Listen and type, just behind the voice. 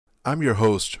I'm your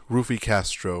host, Rufy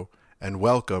Castro, and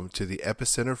welcome to the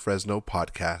Epicenter Fresno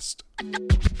podcast.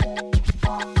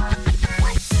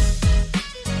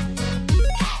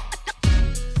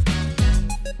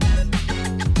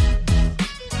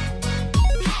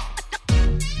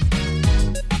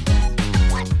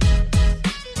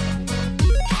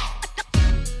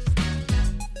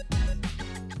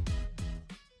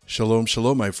 Shalom,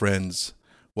 shalom, my friends.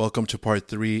 Welcome to part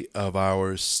 3 of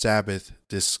our Sabbath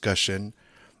discussion.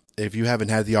 If you haven't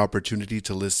had the opportunity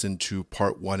to listen to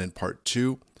part 1 and part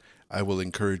 2, I will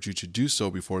encourage you to do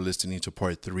so before listening to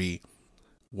part 3.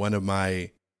 One of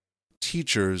my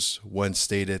teachers once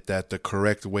stated that the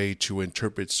correct way to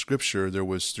interpret scripture, there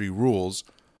was 3 rules,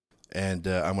 and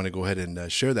I'm going to go ahead and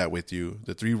share that with you.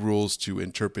 The 3 rules to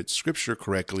interpret scripture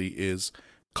correctly is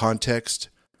context,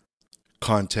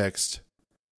 context,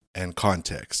 and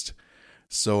context.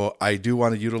 So I do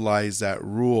want to utilize that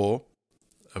rule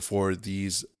for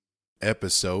these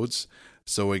episodes.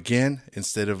 So again,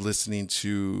 instead of listening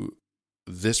to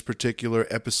this particular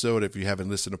episode, if you haven't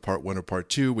listened to part 1 or part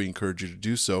 2, we encourage you to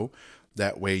do so.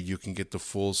 That way you can get the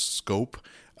full scope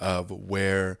of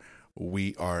where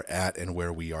we are at and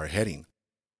where we are heading.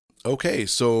 Okay,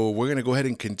 so we're going to go ahead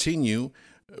and continue.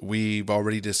 We've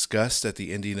already discussed at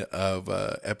the ending of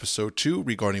episode 2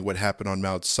 regarding what happened on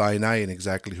Mount Sinai and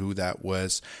exactly who that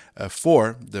was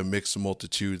for the mixed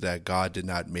multitude, that God did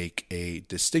not make a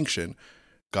distinction.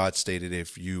 God stated,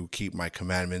 if you keep my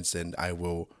commandments, then I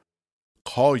will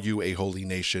call you a holy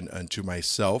nation unto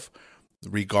myself,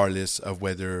 regardless of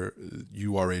whether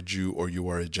you are a Jew or you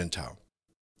are a Gentile.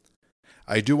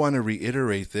 I do want to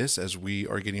reiterate this as we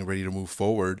are getting ready to move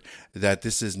forward, that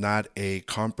this is not a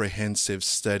comprehensive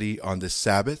study on the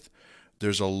Sabbath.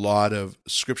 There's a lot of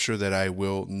scripture that I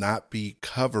will not be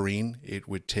covering. It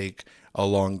would take a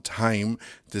long time.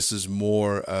 This is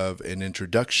more of an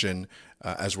introduction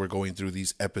as we're going through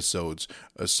these episodes.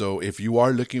 So if you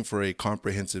are looking for a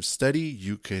comprehensive study,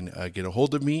 you can get a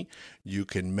hold of me. You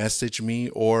can message me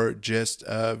or just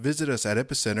visit us at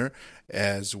Epicenter,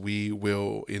 as we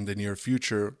will in the near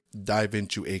future dive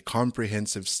into a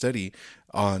comprehensive study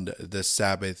on the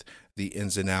Sabbath, the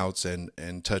ins and outs,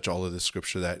 and touch all of the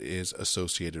scripture that is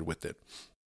associated with it.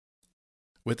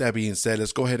 With that being said,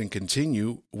 let's go ahead and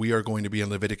continue. We are going to be in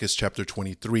Leviticus chapter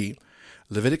 23.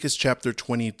 Leviticus chapter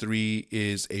 23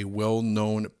 is a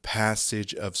well-known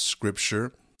passage of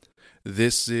scripture.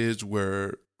 This is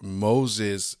where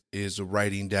Moses is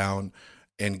writing down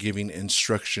and giving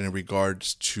instruction in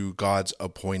regards to God's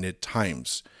appointed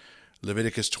times.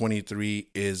 Leviticus 23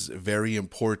 is very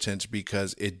important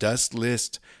because it does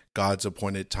list God's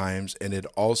appointed times, and it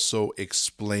also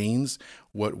explains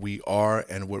what we are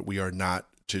and what we are not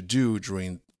to do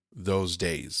during those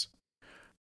days.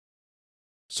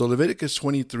 So Leviticus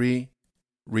 23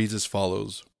 reads as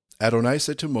follows. Adonai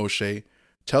said to Moshe,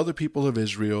 "Tell the people of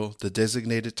Israel the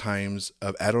designated times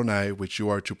of Adonai which you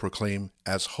are to proclaim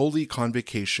as holy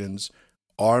convocations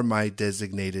are my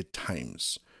designated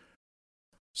times."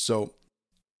 So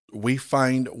we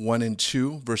find 1 and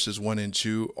 2, verses 1 and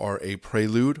 2 are a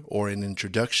prelude or an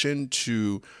introduction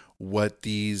to what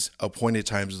these appointed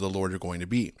times of the Lord are going to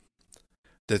be.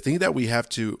 The thing that we have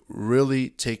to really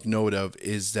take note of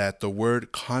is that the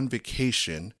word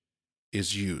convocation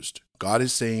is used. God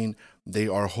is saying they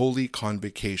are holy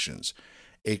convocations.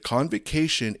 A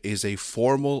convocation is a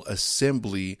formal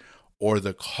assembly or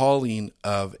the calling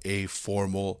of a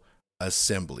formal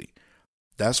assembly.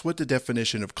 That's what the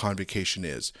definition of convocation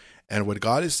is. And what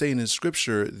God is saying in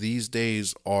scripture, these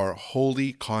days are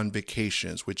holy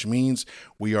convocations, which means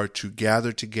we are to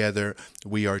gather together,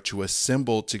 we are to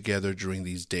assemble together during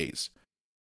these days.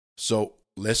 So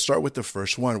let's start with the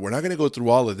first one. We're not going to go through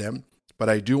all of them, but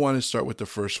I do want to start with the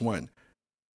first one.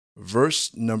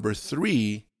 Verse number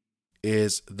 3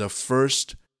 is the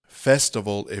first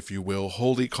festival, if you will,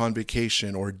 holy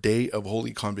convocation or day of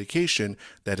holy convocation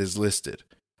that is listed.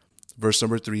 Verse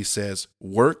number 3 says,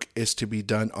 "Work is to be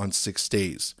done on 6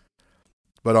 days,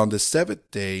 but on the 7th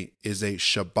day is a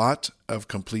Shabbat of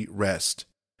complete rest,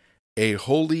 a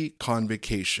holy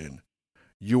convocation.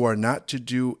 You are not to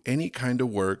do any kind of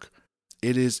work.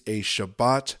 It is a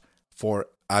Shabbat for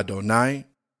Adonai,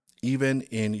 even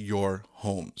in your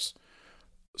homes."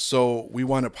 So we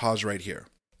want to pause right here.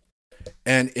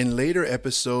 And in later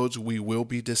episodes, we will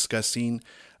be discussing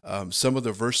some of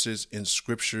the verses in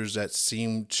scriptures that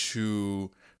seem to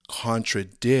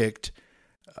contradict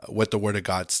what the Word of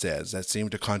God says, that seem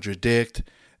to contradict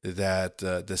that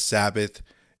the Sabbath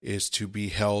is to be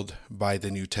held by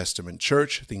the New Testament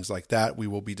church, things like that. We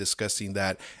will be discussing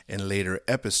that in later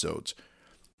episodes.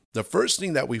 The first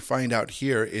thing that we find out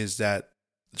here is that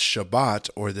Shabbat,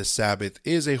 or the Sabbath,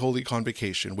 is a holy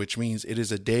convocation, which means it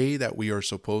is a day that we are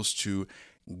supposed to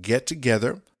get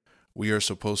together. We are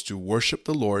supposed to worship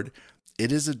the Lord.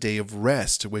 It is a day of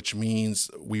rest, which means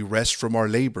we rest from our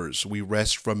labors. We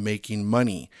rest from making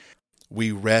money.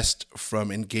 We rest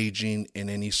from engaging in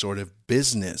any sort of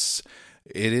business.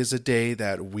 It is a day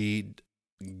that we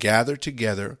gather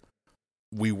together,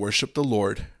 we worship the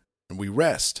Lord, and we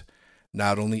rest.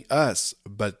 Not only us,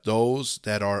 but those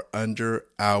that are under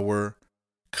our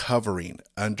covering,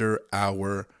 under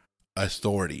our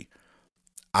authority.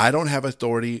 I don't have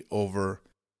authority over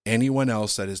anyone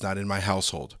else that is not in my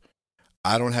household.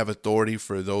 I don't have authority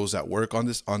for those that work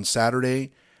on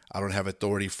Saturday. I don't have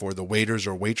authority for the waiters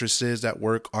or waitresses that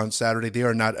work on Saturday. They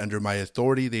are not under my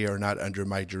authority. They are not under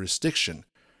my jurisdiction.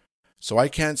 So I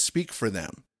can't speak for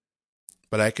them,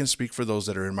 but I can speak for those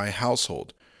that are in my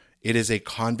household. It is a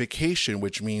convocation,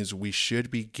 which means we should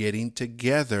be getting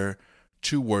together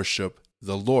to worship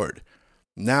the Lord.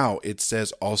 Now, it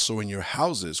says also in your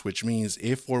houses, which means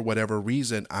if for whatever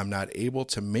reason I'm not able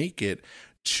to make it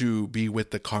to be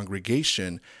with the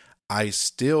congregation, I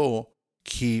still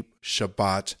keep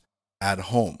Shabbat at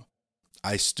home.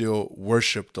 I still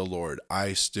worship the Lord.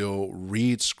 I still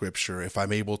read scripture. If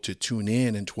I'm able to tune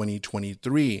in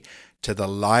 2023 to the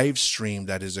live stream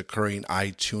that is occurring,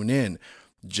 I tune in.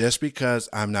 Just because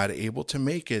I'm not able to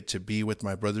make it to be with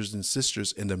my brothers and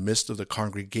sisters in the midst of the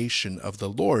congregation of the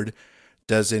Lord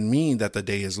doesn't mean that the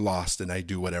day is lost and I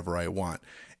do whatever I want.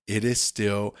 It is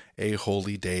still a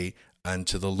holy day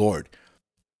unto the Lord.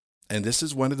 And this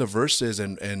is one of the verses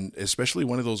and especially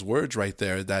one of those words right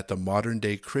there that the modern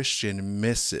day Christian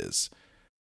misses.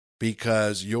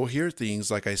 Because you'll hear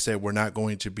things, like I said, we're not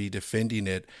going to be defending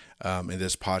it in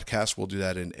this podcast. We'll do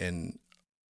that in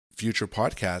future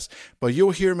podcasts. But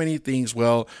you'll hear many things.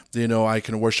 Well, I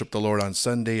can worship the Lord on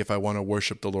Sunday if I want to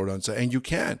worship the Lord on Sunday. And you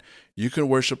can. You can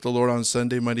worship the Lord on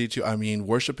Sunday, Monday,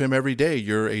 worship him every day.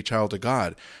 You're a child of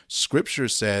God. Scripture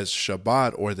says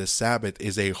Shabbat, or the Sabbath,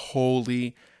 is a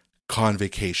holy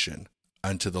convocation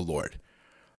unto the Lord.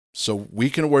 So we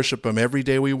can worship him every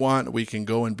day we want. We can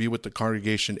go and be with the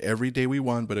congregation every day we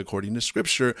want. But according to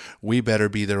Scripture, we better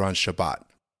be there on Shabbat,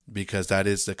 because that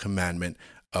is the commandment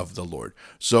of the Lord.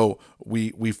 So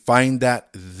we find that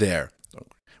there.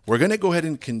 We're going to go ahead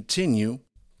and continue,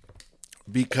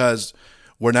 because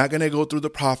we're not going to go through the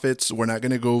prophets. We're not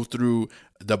going to go through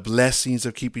the blessings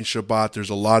of keeping Shabbat. There's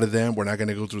a lot of them. We're not going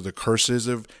to go through the curses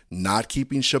of not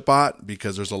keeping Shabbat,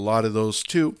 because there's a lot of those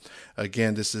too.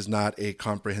 Again, this is not a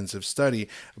comprehensive study,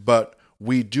 but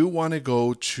we do want to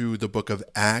go to the book of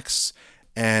Acts,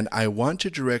 and I want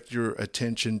to direct your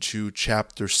attention to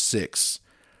chapter 6.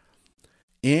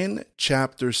 In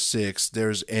chapter 6,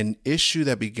 there's an issue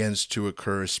that begins to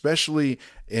occur, especially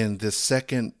in the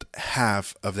second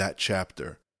half of that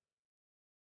chapter.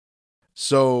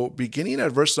 So beginning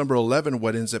at verse number 11,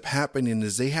 what ends up happening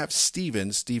is they have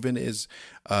Stephen. Stephen is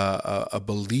a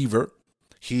believer.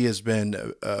 He has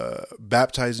been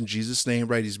baptized in Jesus' name,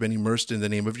 right? He's been immersed in the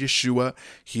name of Yeshua.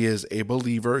 He is a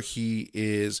believer. He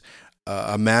is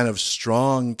a man of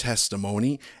strong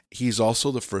testimony. He's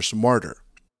also the first martyr.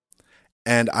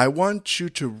 And I want you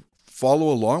to follow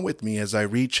along with me as I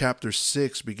read chapter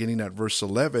 6, beginning at verse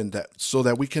 11, so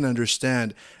that we can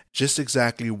understand just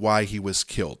exactly why he was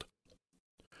killed.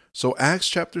 So Acts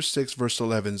chapter 6, verse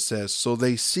 11 says, "So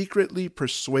they secretly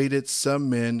persuaded some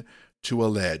men to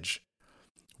allege,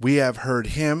 'We have heard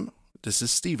him,'" this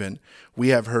is Stephen, "'we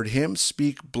have heard him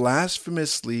speak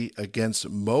blasphemously against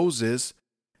Moses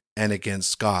and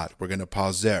against God.'" We're going to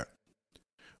pause there.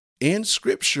 In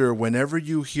Scripture, whenever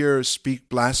you hear "speak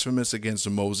blasphemous against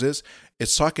Moses,"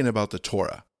 it's talking about the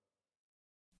Torah.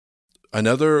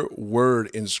 Another word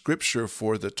in Scripture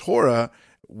for the Torah,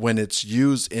 when it's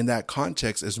used in that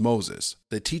context, is Moses.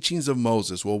 The teachings of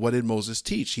Moses. Well, what did Moses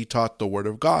teach? He taught the word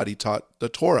of God. He taught the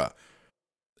Torah.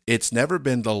 It's never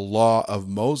been the law of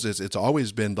Moses. It's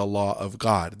always been the law of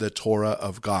God, the Torah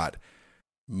of God.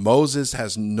 Moses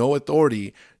has no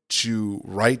authority to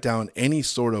write down any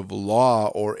sort of law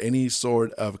or any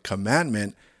sort of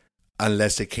commandment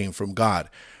unless it came from God.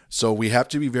 So we have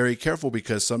to be very careful,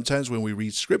 because sometimes when we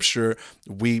read Scripture,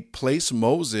 we place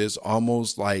Moses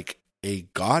almost like a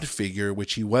God figure,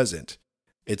 which he wasn't.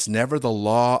 It's never the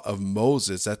law of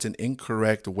Moses. That's an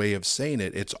incorrect way of saying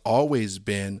it. It's always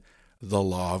been the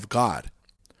law of God.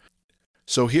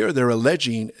 So here they're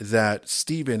alleging that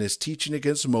Stephen is teaching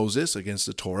against Moses, against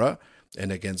the Torah,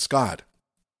 and against God.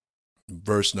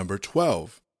 Verse number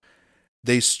 12,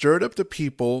 "They stirred up the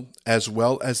people as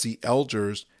well as the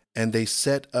elders, and they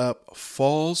set up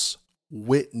false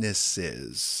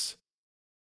witnesses."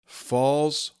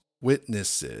 False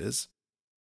witnesses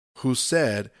who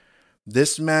said,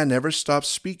 "This man never stopped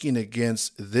speaking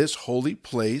against this holy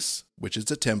place, which is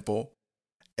the temple,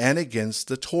 and against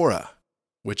the Torah,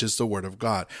 which is the word of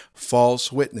God."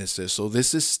 False witnesses. So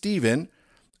this is Stephen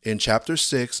in chapter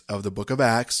 6 of the book of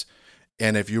Acts.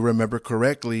 And if you remember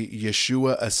correctly,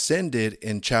 Yeshua ascended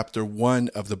in chapter 1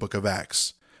 of the book of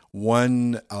Acts.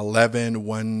 1:11,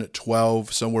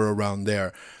 1:12, somewhere around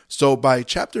there. So by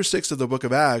chapter 6 of the book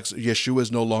of Acts, Yeshua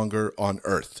is no longer on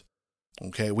earth.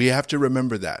 Okay, we have to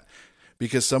remember that,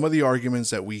 because some of the arguments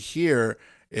that we hear,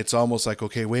 it's almost like,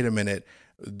 okay, wait a minute.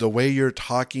 The way you're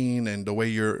talking and the way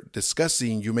you're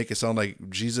discussing, you make it sound like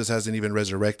Jesus hasn't even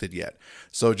resurrected yet.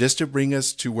 So just to bring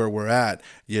us to where we're at,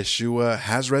 Yeshua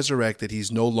has resurrected.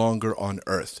 He's no longer on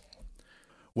earth.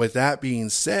 With that being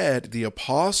said, the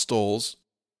apostles,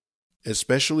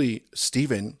 especially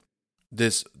Stephen,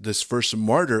 this first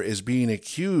martyr, is being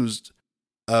accused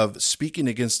of speaking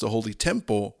against the Holy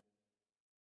Temple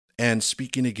and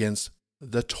speaking against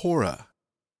the Torah.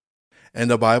 And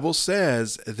the Bible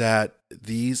says that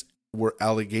these were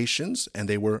allegations and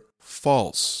they were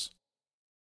false,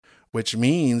 which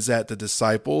means that the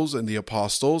disciples and the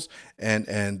apostles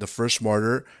and the first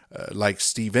martyr, like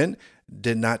Stephen,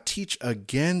 did not teach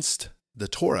against the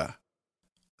Torah.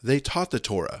 They taught the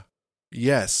Torah.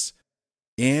 Yes,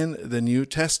 in the New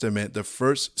Testament, the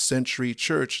first century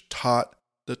church taught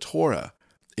the Torah.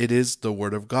 It is the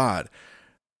Word of God.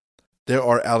 There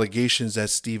are allegations that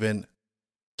Stephen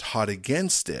taught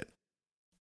against it.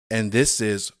 And this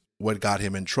is what got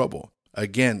him in trouble.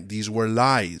 Again, these were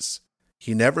lies.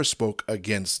 He never spoke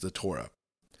against the Torah.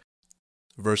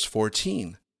 Verse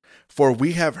 14, "For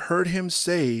we have heard him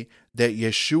say that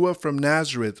Yeshua from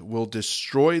Nazareth will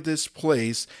destroy this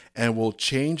place and will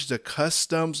change the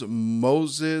customs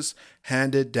Moses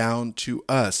handed down to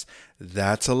us."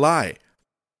 That's a lie.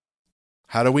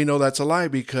 How do we know that's a lie?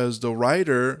 Because the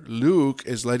writer, Luke,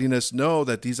 is letting us know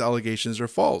that these allegations are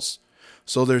false.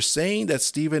 So they're saying that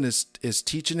Stephen is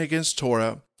teaching against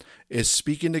Torah, is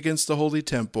speaking against the Holy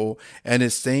Temple, and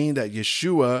is saying that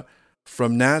Yeshua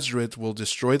from Nazareth will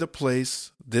destroy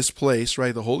this place,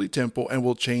 right, the Holy Temple, and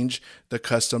will change the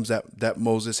customs that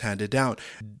Moses handed down.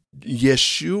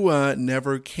 Yeshua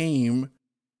never came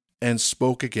and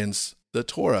spoke against the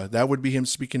Torah. That would be him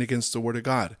speaking against the Word of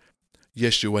God.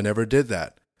 Yeshua never did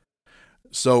that.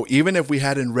 So even if we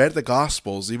hadn't read the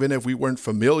Gospels, even if we weren't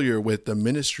familiar with the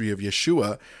ministry of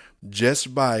Yeshua,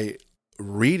 just by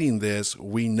reading this,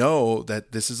 we know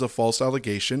that this is a false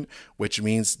allegation, which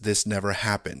means this never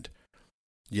happened.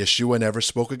 Yeshua never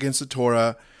spoke against the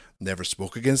Torah, never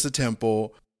spoke against the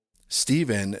temple.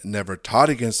 Stephen never taught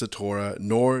against the Torah,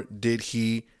 nor did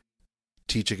he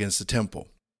teach against the temple.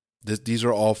 These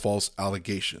are all false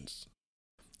allegations.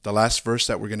 The last verse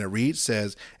that we're going to read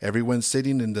says, "Everyone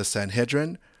sitting in the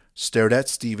Sanhedrin stared at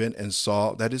Stephen and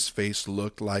saw that his face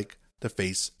looked like the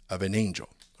face of an angel."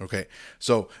 Okay,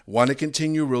 so want to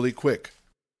continue really quick.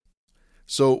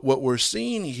 So what we're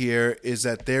seeing here is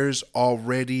that there's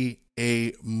already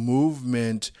a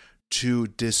movement to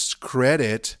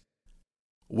discredit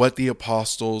what the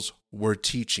apostles were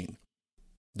teaching.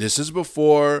 This is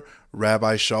before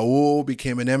Rabbi Shaul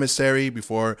became an emissary,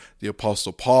 before the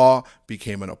Apostle Paul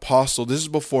became an apostle. This is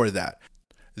before that.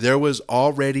 There was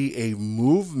already a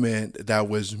movement that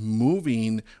was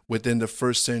moving within the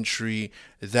first century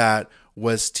that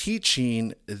was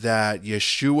teaching that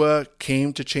Yeshua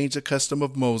came to change the custom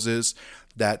of Moses,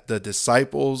 that the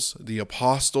disciples, the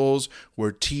apostles,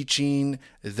 were teaching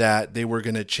that they were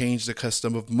going to change the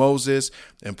custom of Moses.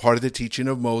 And part of the teaching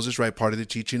of Moses, right, part of the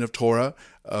teaching of Torah,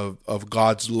 of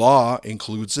God's law,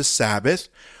 includes the Sabbath.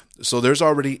 So there's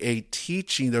already a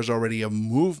teaching, there's already a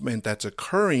movement that's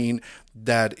occurring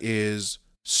that is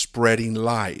spreading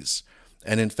lies.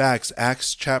 And in fact,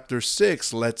 Acts chapter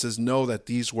 6 lets us know that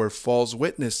these were false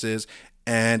witnesses.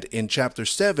 And in chapter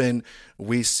 7,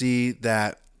 we see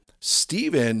that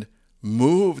Stephen,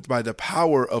 moved by the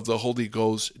power of the Holy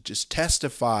Ghost, just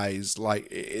testifies. Like,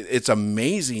 it's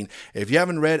amazing. If you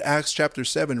haven't read Acts chapter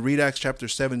 7, read Acts chapter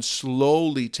 7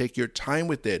 slowly. Take your time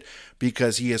with it,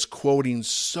 because he is quoting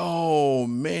so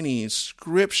many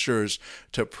scriptures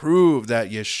to prove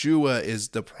that Yeshua is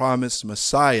the promised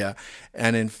Messiah.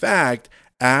 And in fact,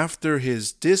 after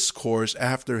his discourse,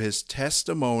 after his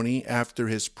testimony, after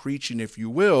his preaching, if you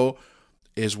will,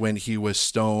 is when he was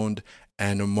stoned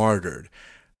and martyred.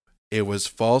 It was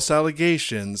false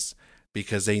allegations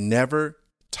because they never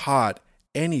taught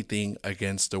anything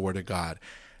against the Word of God.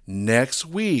 Next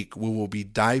week, we will be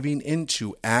diving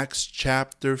into Acts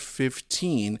chapter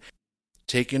 15,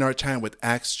 taking our time with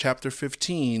Acts chapter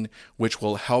 15, which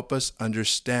will help us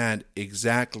understand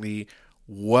exactly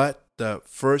what the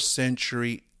first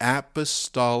century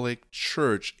apostolic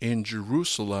church in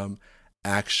Jerusalem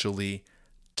actually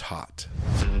taught.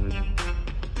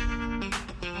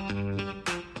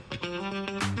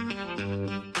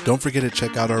 Don't forget to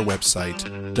check out our website,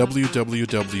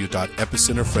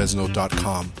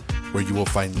 www.epicenterfresno.com, where you will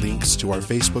find links to our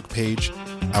Facebook page,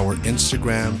 our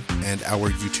Instagram, and our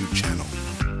YouTube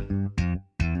channel.